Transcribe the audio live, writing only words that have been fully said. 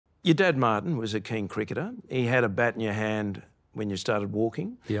Your dad, Martin, was a keen cricketer. He had a bat in your hand when you started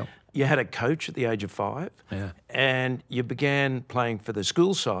walking. Yeah. You had a coach at the age of 5. Yeah. And you began playing for the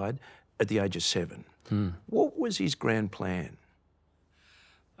school side at the age of 7. What was his grand plan?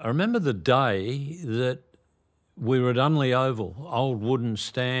 I remember the day that we were at Unley Oval, old wooden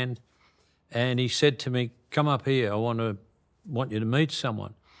stand, and he said to me, "Come up here, I want you to meet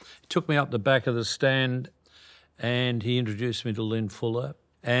someone." He took me up the back of the stand and he introduced me to Lynn Fuller,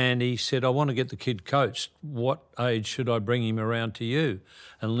 and he said, "I want to get the kid coached. What age should I bring him around to you?"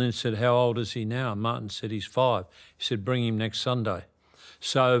 And Lynn said, "How old is he now?" And Martin said, "He's 5. He said, "Bring him next Sunday."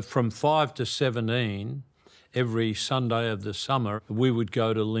 So from 5 to 17, every Sunday of the summer, we would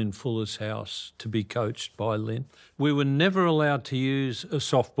go to Lynn Fuller's house to be coached by Lynn. We were never allowed to use a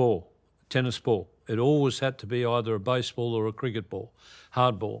softball, tennis ball. It always had to be either a baseball or a cricket ball,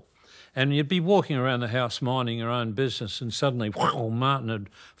 hard ball. And you'd be walking around the house minding your own business and suddenly, whoa, Martin would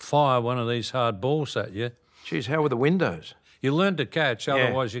fire one of these hard balls at you. Geez, how were the windows? You learned to catch,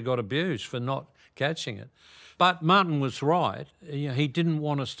 otherwise you got abused for not catching it. But Martin was right. He didn't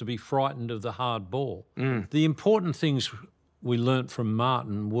want us to be frightened of the hard ball. The important things we learnt from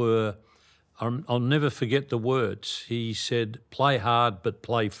Martin were, I'll never forget the words. He said, "Play hard but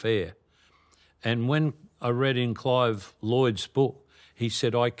play fair." And when I read in Clive Lloyd's book, he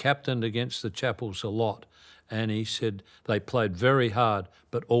said, "I captained against the Chappells a lot." And he said, "They played very hard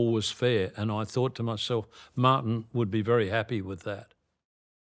but all was fair." And I thought to myself, Martin would be very happy with that.